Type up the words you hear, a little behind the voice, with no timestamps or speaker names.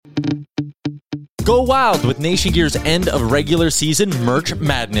Go wild with Nation Gear's end of regular season merch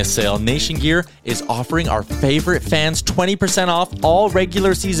madness sale. Nation Gear is offering our favorite fans 20% off all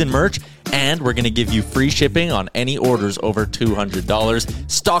regular season merch, and we're going to give you free shipping on any orders over $200.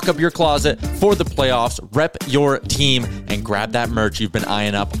 Stock up your closet for the playoffs, rep your team, and grab that merch you've been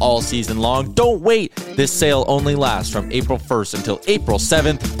eyeing up all season long. Don't wait. This sale only lasts from April 1st until April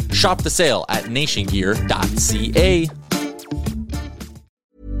 7th. Shop the sale at nationgear.ca.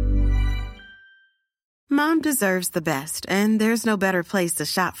 Mom deserves the best, and there's no better place to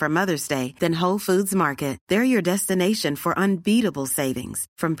shop for Mother's Day than Whole Foods Market. They're your destination for unbeatable savings,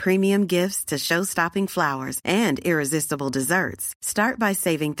 from premium gifts to show-stopping flowers and irresistible desserts. Start by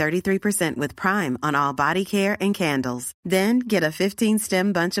saving 33% with Prime on all body care and candles. Then get a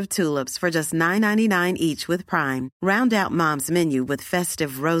 15-stem bunch of tulips for just $9.99 each with Prime. Round out Mom's menu with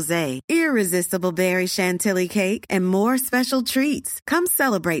festive rosé, irresistible berry chantilly cake, and more special treats. Come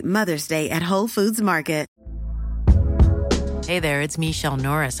celebrate Mother's Day at Whole Foods Market. Hey there, it's Michelle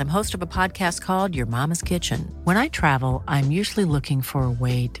Norris. I'm host of a podcast called Your Mama's Kitchen. When I travel, I'm usually looking for a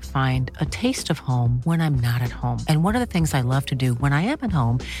way to find a taste of home when I'm not at home. And one of the things I love to do when I am at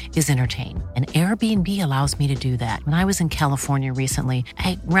home is entertain. And Airbnb allows me to do that. When I was in California recently,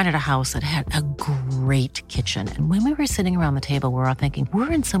 I rented a house that had a great kitchen. And when we were sitting around the table, we were all thinking,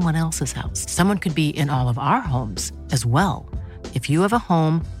 we're in someone else's house. Someone could be in all of our homes as well. If you have a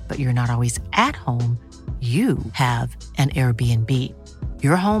home, but you're not always at home, you have an Airbnb.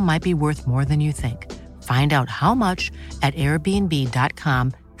 Your home might be worth more than you think. Find out how much at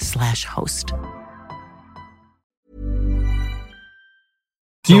airbnb.com/host.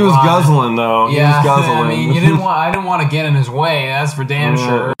 He was guzzling, though. Yeah, he was guzzling. I mean, I didn't want to get in his way. That's for damn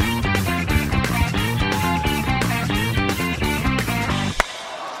sure.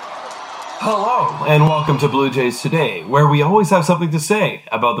 Hello, and welcome to Blue Jays Today, where we always have something to say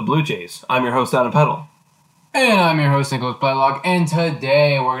about the Blue Jays. I'm your host, Adam Peddle. And I'm your host, Nicholas Blaylock, and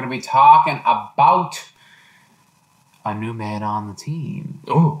today we're going to be talking about a new man on the team.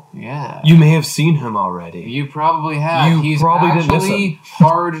 Oh. Yeah. You may have seen him already. You probably have. He's probably actually didn't miss him.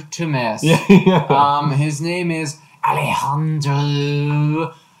 hard to miss. Yeah. His name is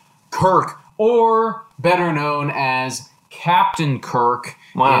Alejandro Kirk, or better known as Captain Kirk,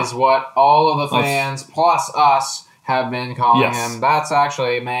 is what all of the fans, plus us, have been calling him. That's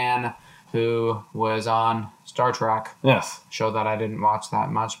actually a man who was on Star Trek. Yes. Show that I didn't watch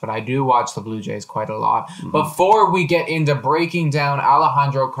that much, but I do watch the Blue Jays quite a lot. Mm-hmm. Before we get into breaking down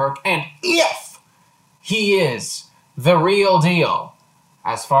Alejandro Kirk, and if he is the real deal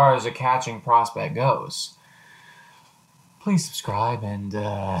as far as a catching prospect goes, please subscribe and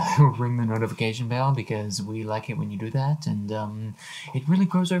ring the notification bell, because we like it when you do that, and it really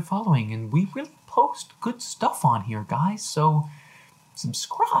grows our following, and we really post good stuff on here, guys, so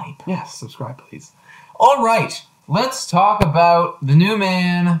subscribe. Yes, subscribe, please. All right, let's talk about the new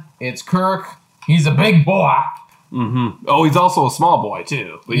man. It's Kirk. He's a big boy. Mm-hmm. Oh, he's also a small boy,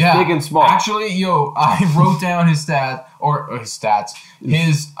 too. But he's big and small. Actually, I wrote down his stats,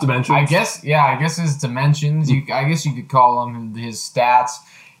 his dimensions. I guess his dimensions. I guess you could call them his stats.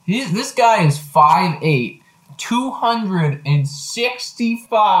 This guy is 5'8",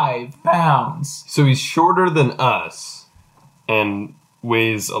 265 pounds. So he's shorter than us and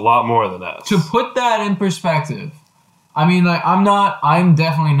weighs a lot more than us. To put that in perspective, I mean, like, I'm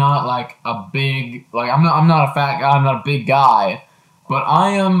definitely not like a big, like, I'm not a fat guy, I'm not a big guy, but I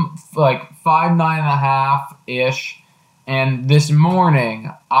am like 5'9.5-ish, and this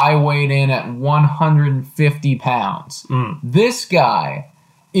morning I weighed in at 150 pounds. This guy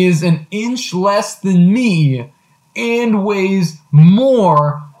is an inch less than me and weighs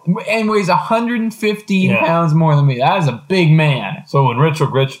more, and weighs 115 pounds more than me. That is a big man. So when Randall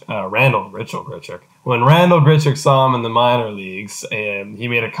Grichuk saw him in the minor leagues, and he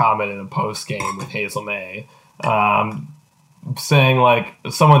made a comment in a post game with Hazel May, saying like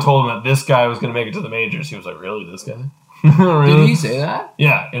someone told him that this guy was going to make it to the majors. He was like, "Really, this guy?" Really? Did he say that?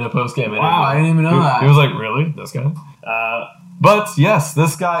 Yeah, in a post game interview. Wow, I didn't even know that. He was like, "Really, this guy?" But yes,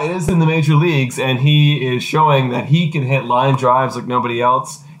 this guy is in the major leagues, and he is showing that he can hit line drives like nobody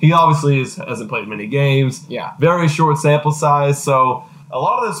else. He obviously hasn't played many games. Yeah. Very short sample size, so a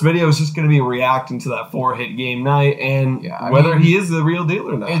lot of this video is just going to be reacting to that 4-hit game night and whether he is the real deal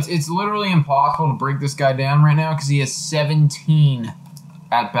or not. It's literally impossible to break this guy down right now because he has 17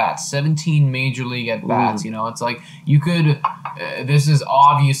 at-bats, 17 major league at-bats. You know, it's like you could this is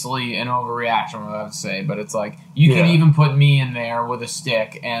obviously an overreaction, I would say, but it's like you could even put me in there with a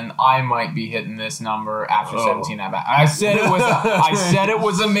stick and I might be hitting this number after 17 at-bats. I said it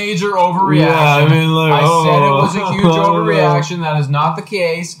was a major overreaction. Yeah, I mean, like, I said it was a huge overreaction. That is not the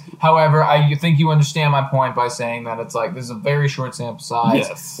case. However, I think you understand my point by saying that it's like this is a very short sample size.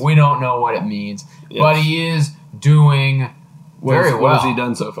 Yes. We don't know what it means, Yes. but he is doing very well. What has he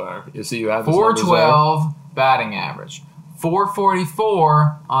done so far? You see, you have his numbers there. 412 batting average,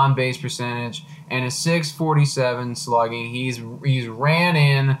 444 on base percentage, and a 647 slugging. He's ran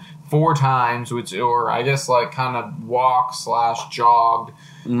in 4 times, or I guess like kind of walk/jogged.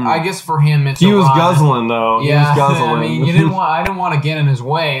 I guess for him it's he was guzzling though. Yeah, he was guzzling. I mean, I didn't want to get in his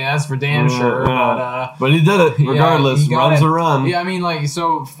way. That's for damn sure. Yeah. But he did it regardless. He Runs it. a run. Yeah, I mean, like,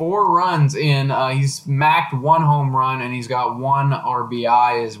 so 4 runs in. He's macked 1 home run and he's got 1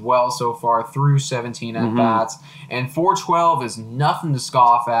 RBI as well so far through 17 at bats. And 412 is nothing to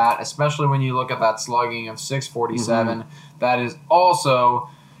scoff at, especially when you look at that slugging of 647. That is also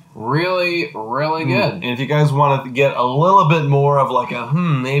really, really good. And if you guys want to get a little bit more of like a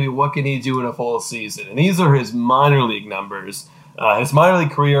maybe what can he do in a full season? And these are his minor league numbers. His minor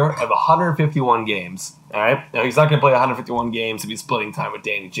league career of 151 games. All right, now he's not going to play 151 games if he's splitting time with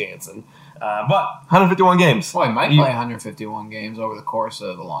Danny Jansen. But 151 games. Well, he might play 151 games over the course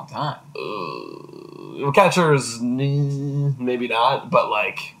of a long time. Catchers, maybe not, but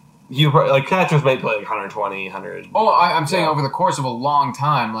like. Catchers may play like 120, 100. Oh, I'm saying over the course of a long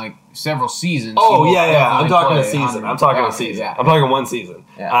time, like several seasons. Oh, yeah. I'm talking a season. I'm talking one season.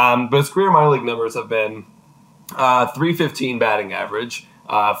 Yeah. But his career minor league numbers have been 315 batting average,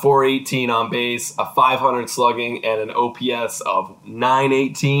 418 on base, a 500 slugging, and an OPS of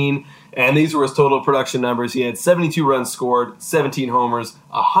 918. And these were his total production numbers. He had 72 runs scored, 17 homers,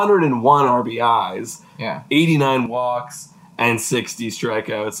 101 RBIs, 89 walks, and 60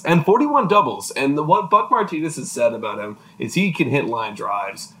 strikeouts, and 41 doubles. And what Buck Martinez has said about him is he can hit line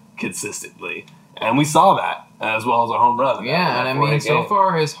drives consistently. And we saw that, as well as a home run. Yeah, and I mean, so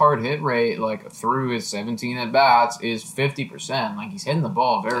far his hard hit rate, like through his 17 at-bats, is 50%. Like, he's hitting the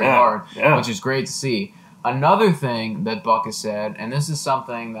ball very hard, which is great to see. Another thing that Buck has said, and this is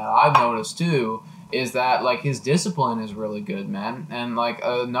something that I've noticed too, is that, like, his discipline is really good, man. And, like,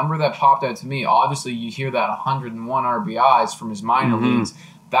 a number that popped out to me, obviously you hear that 101 RBIs from his minor leagues.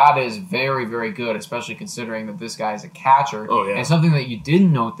 That is very, very good, especially considering that this guy is a catcher. Oh, yeah. And something that you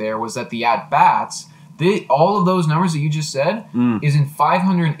didn't note there was that the at-bats, all of those numbers that you just said, is in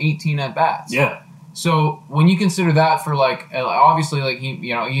 518 at-bats. Yeah. So when you consider that for, like, obviously, like,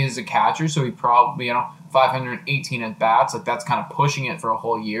 he is a catcher, so he probably, 518 at bats, like that's kind of pushing it for a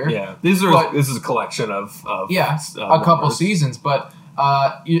whole year. Yeah, this is a collection of a couple numbers. Seasons. But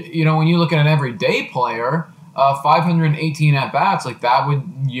when you look at an everyday player, 518 at bats, like that would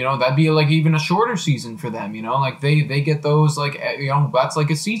that'd be like even a shorter season for them. Like they get those that's like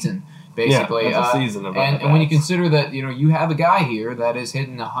a season basically. Yeah, that's a season of and when you consider that you have a guy here that is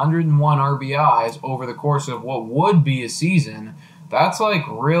hitting 101 RBIs over the course of what would be a season. That's, like,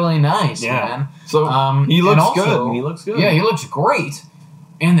 really nice, man. So, he looks good. He looks good. Yeah, he looks great.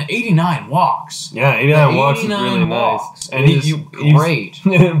 And the 89 walks. Yeah, 89 walks is really nice. And he's great.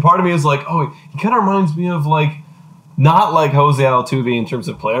 And part of me is like, he kind of reminds me of, like, not like Jose Altuve in terms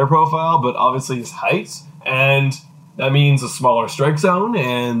of player profile, but obviously his height. And that means a smaller strike zone,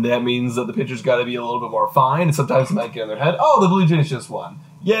 and that means that the pitcher's got to be a little bit more fine, and sometimes it might get in their head. Oh, the Blue Jays just won.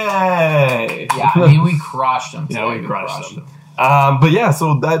 Yay! Yeah, I mean, we crushed them. Yeah, we crushed them. But yeah,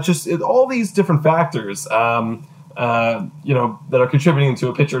 so that just all these different factors, that are contributing to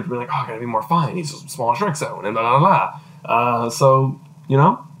a pitcher to be like, gotta be more fine. He's a smaller strike zone, and blah blah blah. So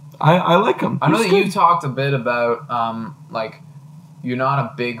I like him. I know that you talked a bit about you're not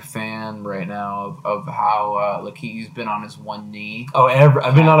a big fan right now of how he's been on his one knee.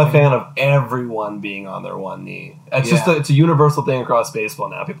 I've been not a fan of everyone being on their one knee. It's it's a universal thing across baseball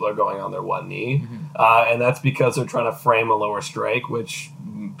now. People are going on their one knee, and that's because they're trying to frame a lower strike, which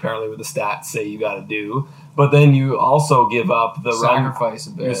apparently with the stats say you got to do. But then you also give up the sacrifice a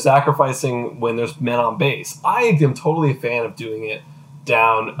bit. You're sacrificing when there's men on base. I am totally a fan of doing it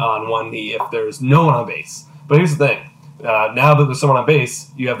down on one knee if there's no one on base. But here's the thing. Now that there's someone on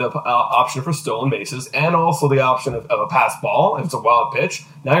base, you have the option for stolen bases and also the option of a pass ball if it's a wild pitch.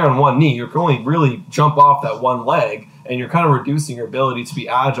 Now you're on one knee. You can only really jump off that one leg, and you're kind of reducing your ability to be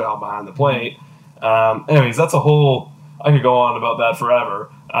agile behind the plate. Anyways, that's a whole... I could go on about that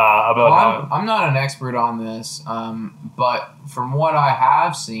forever. I'm not an expert on this, but from what I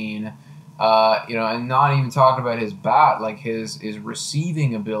have seen... And not even talking about his bat, like his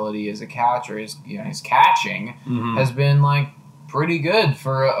receiving ability as a catcher, his catching has been like pretty good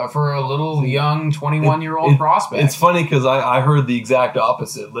for a little young 21-year-old prospect. It's funny because I heard the exact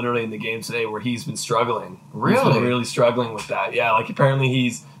opposite literally in the game today where he's been struggling. Really? He's been really struggling with that. Yeah, like apparently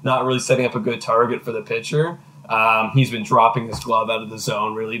he's not really setting up a good target for the pitcher. He's been dropping his glove out of the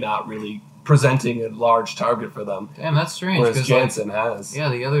zone, really not really presenting a large target for them. Damn, that's strange. Whereas Jansen has. Yeah,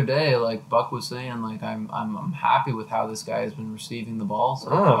 the other day, like Buck was saying, like I'm happy with how this guy has been receiving the ball so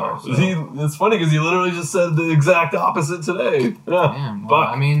far. So. It's funny because he literally just said the exact opposite today. Yeah, damn. Well,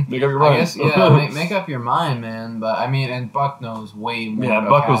 Buck, I mean, make up your mind. I guess make up your mind, man. But I mean, and Buck knows way more. Yeah, about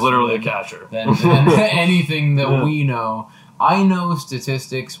Buck was literally a than catcher than anything that we know. I know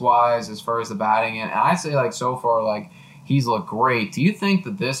statistics wise as far as the batting, and I say like so far, like he's looked great. Do you think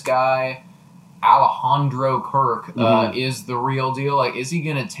that this guy, Alejandro Kirk, is the real deal? Like, is he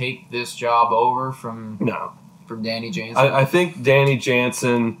going to take this job over from Danny Jansen? I think Danny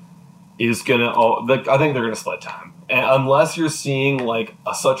Jansen is going to... I think they're going to split time. And unless you're seeing like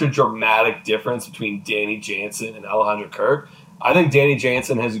such a dramatic difference between Danny Jansen and Alejandro Kirk, I think Danny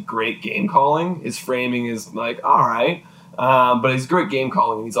Jansen has great game calling. His framing is like, all right. But he's great game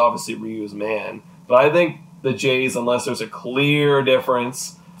calling, and he's obviously Ryu's man. But I think the Jays, unless there's a clear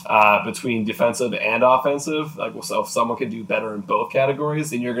difference... between defensive and offensive, like so if someone can do better in both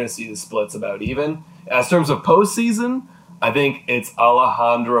categories, then you're going to see the splits about even. As terms of postseason, I think it's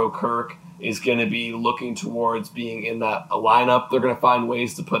Alejandro Kirk is going to be looking towards being in that lineup. They're going to find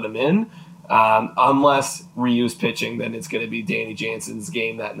ways to put him in. Unless Ryu's pitching, then it's going to be Danny Jansen's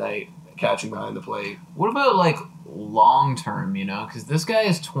game that night, catching behind the plate. What about like long term? Because this guy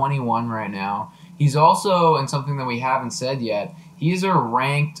is 21 right now. He's also, and something that we haven't said yet, he's a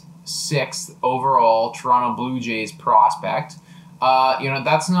ranked 6th overall Toronto Blue Jays prospect.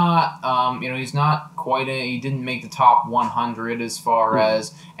 That's not, he's not quite he didn't make the top 100 as far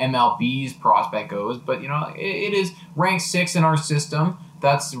as MLB's prospect goes, but, it is ranked 6th in our system.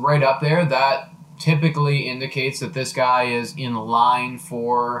 That's right up there. That typically indicates that this guy is in line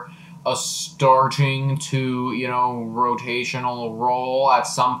for a starting to, rotational role at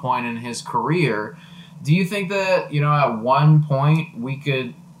some point in his career. Do you think that, at one point we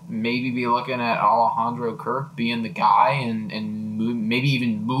could maybe be looking at Alejandro Kirk being the guy and maybe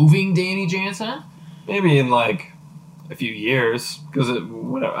even moving Danny Jansen? Maybe in like a few years, because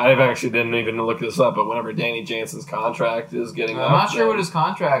I actually didn't even look this up, but whenever Danny Jansen's contract is getting I'm not sure what his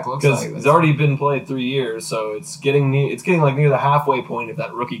contract looks like. Because it's already been played 3 years, so it's getting like near the halfway point of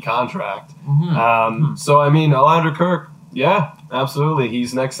that rookie contract. So, I mean, Alejandro Kirk, yeah, absolutely.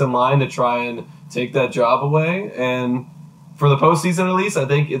 He's next in line to try and take that job away, and for the postseason at least, I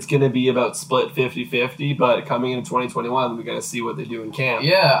think it's going to be about split 50-50, but coming into 2021, we got to see what they do in camp.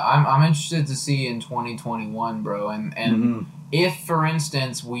 Yeah, I'm interested to see in 2021, bro, and if, for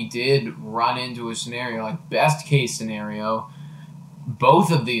instance, we did run into a scenario, like best case scenario,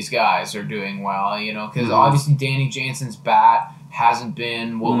 both of these guys are doing well, because obviously Danny Jansen's bat hasn't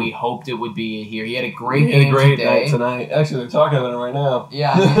been what we hoped it would be here. He had a great game today. Night tonight. Actually, they're talking about it right now.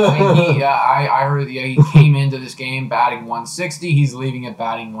 Yeah, I heard. He came into this game batting 160. He's leaving it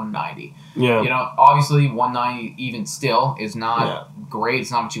batting 190. Yeah. Obviously 190 even still is not great.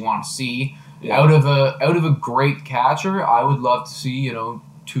 It's not what you want to see. Yeah. Out of a great catcher, I would love to see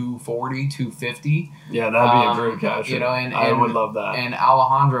 240, 250. Yeah, that'd be a great catcher. And I would love that. And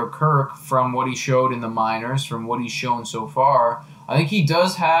Alejandro Kirk, from what he showed in the minors, from what he's shown so far, I think he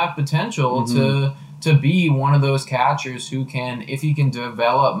does have potential to be one of those catchers who can, if he can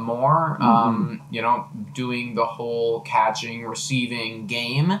develop more, doing the whole catching, receiving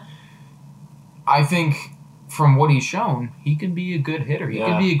game, I think from what he's shown, he could be a good hitter. He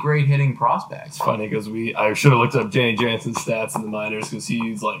could be a great hitting prospect. It's funny because I should have looked up Danny Jansen's stats in the minors, because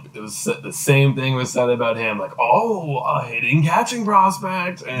he's like, it was the same thing was said about him, like, a hitting catching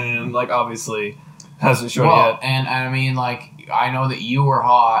prospect, and like obviously hasn't shown yet. And I mean, like, I know that you were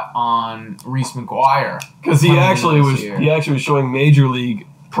hot on Reese McGuire because he actually was showing major league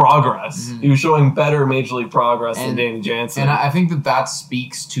progress. He was showing better major league progress than Danny Jansen. And I think that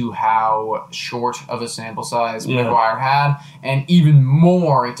speaks to how short of a sample size McGuire had, and even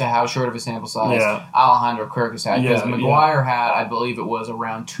more to how short of a sample size Alejandro Kirk has had. Because McGuire had, I believe it was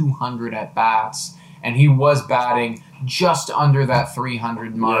around 200 at-bats, and he was batting just under that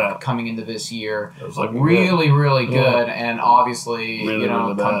 300 mark coming into this year. It was like really good, and obviously,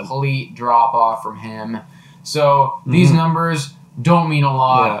 complete drop-off from him. So these numbers don't mean a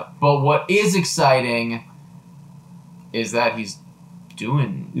lot, but what is exciting is that he's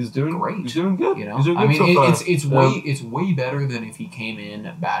He's doing great. He's doing good. You know, he's doing good I mean, so far. it's way better than if he came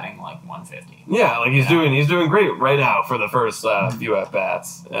in batting like 150. Yeah, like he's doing great right now for the first few at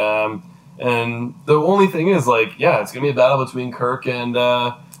bats. And the only thing is, like, it's gonna be a battle between Kirk and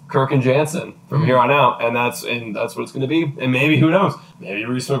Jansen from here on out, and that's what it's gonna be. And maybe, who knows? Maybe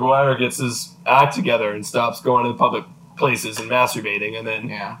Reese McGuire gets his act together and stops going to the public places and masturbating, and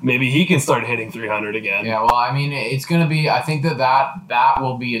then maybe he can start hitting 300 again. Yeah, well, I mean, it's going to be, I think that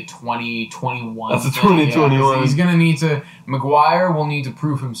will be a 2021. That's a 2021. He's going to need to, McGuire will need to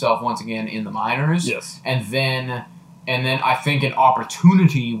prove himself once again in the minors. Yes. And then I think an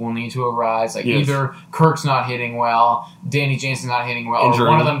opportunity will need to arise. Like either Kirk's not hitting well, Danny Jansen's not hitting well, or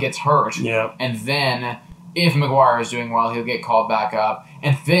one of them gets hurt. Yeah. And then if McGuire is doing well, he'll get called back up.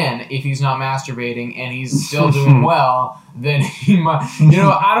 And then, if he's not masturbating and he's still doing well, then he might. He's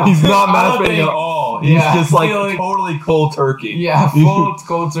not masturbating at all. He's just like totally cold turkey. Yeah, full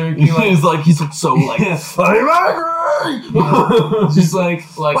cold turkey. Like, he's so like, I'm angry. Just like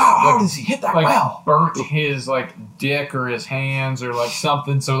wow, how does he hit that well? Burnt his like dick or his hands or like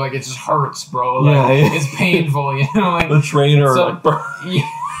something, so like it just hurts, bro. Like, it's painful, like the trainer. So,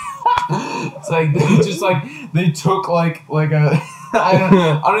 it's like they took like a.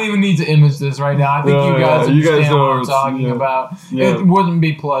 I don't even need to image this right now. I think you guys understand what I'm talking about. Yeah. It wouldn't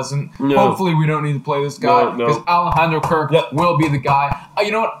be pleasant. No. Hopefully we don't need to play this guy because Alejandro Kirk will be the guy.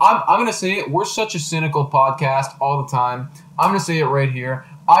 You know what? I'm going to say it. We're such a cynical podcast all the time. I'm going to say it right here.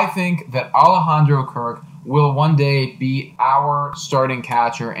 I think that Alejandro Kirk will one day be our starting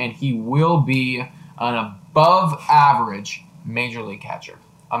catcher, and he will be an above average major league catcher.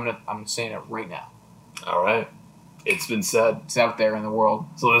 I'm saying it right now. All right. It's been said. It's out there in the world.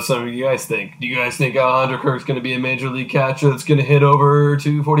 So let's see what you guys think. Do you guys think Alejandro Kirk's going to be a major league catcher that's going to hit over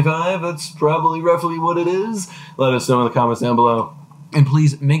 245? That's probably roughly what it is. Let us know in the comments down below. And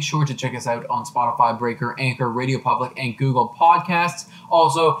please make sure to check us out on Spotify, Breaker, Anchor, Radio Public, and Google Podcasts.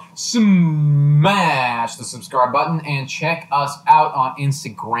 Also, smash the subscribe button and check us out on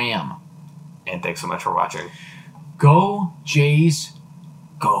Instagram. And thanks so much for watching. Go, Jays,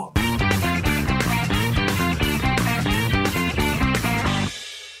 go.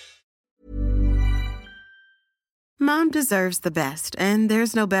 Mom deserves the best, and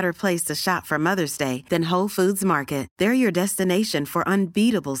there's no better place to shop for Mother's Day than Whole Foods Market. They're your destination for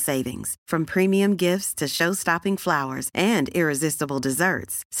unbeatable savings, from premium gifts to show-stopping flowers and irresistible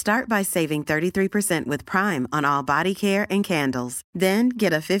desserts. Start by saving 33% with Prime on all body care and candles. Then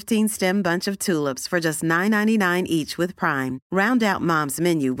get a 15-stem bunch of tulips for just $9.99 each with Prime. Round out Mom's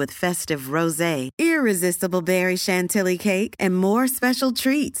menu with festive rosé, irresistible berry chantilly cake, and more special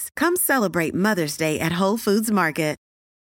treats. Come celebrate Mother's Day at Whole Foods Market.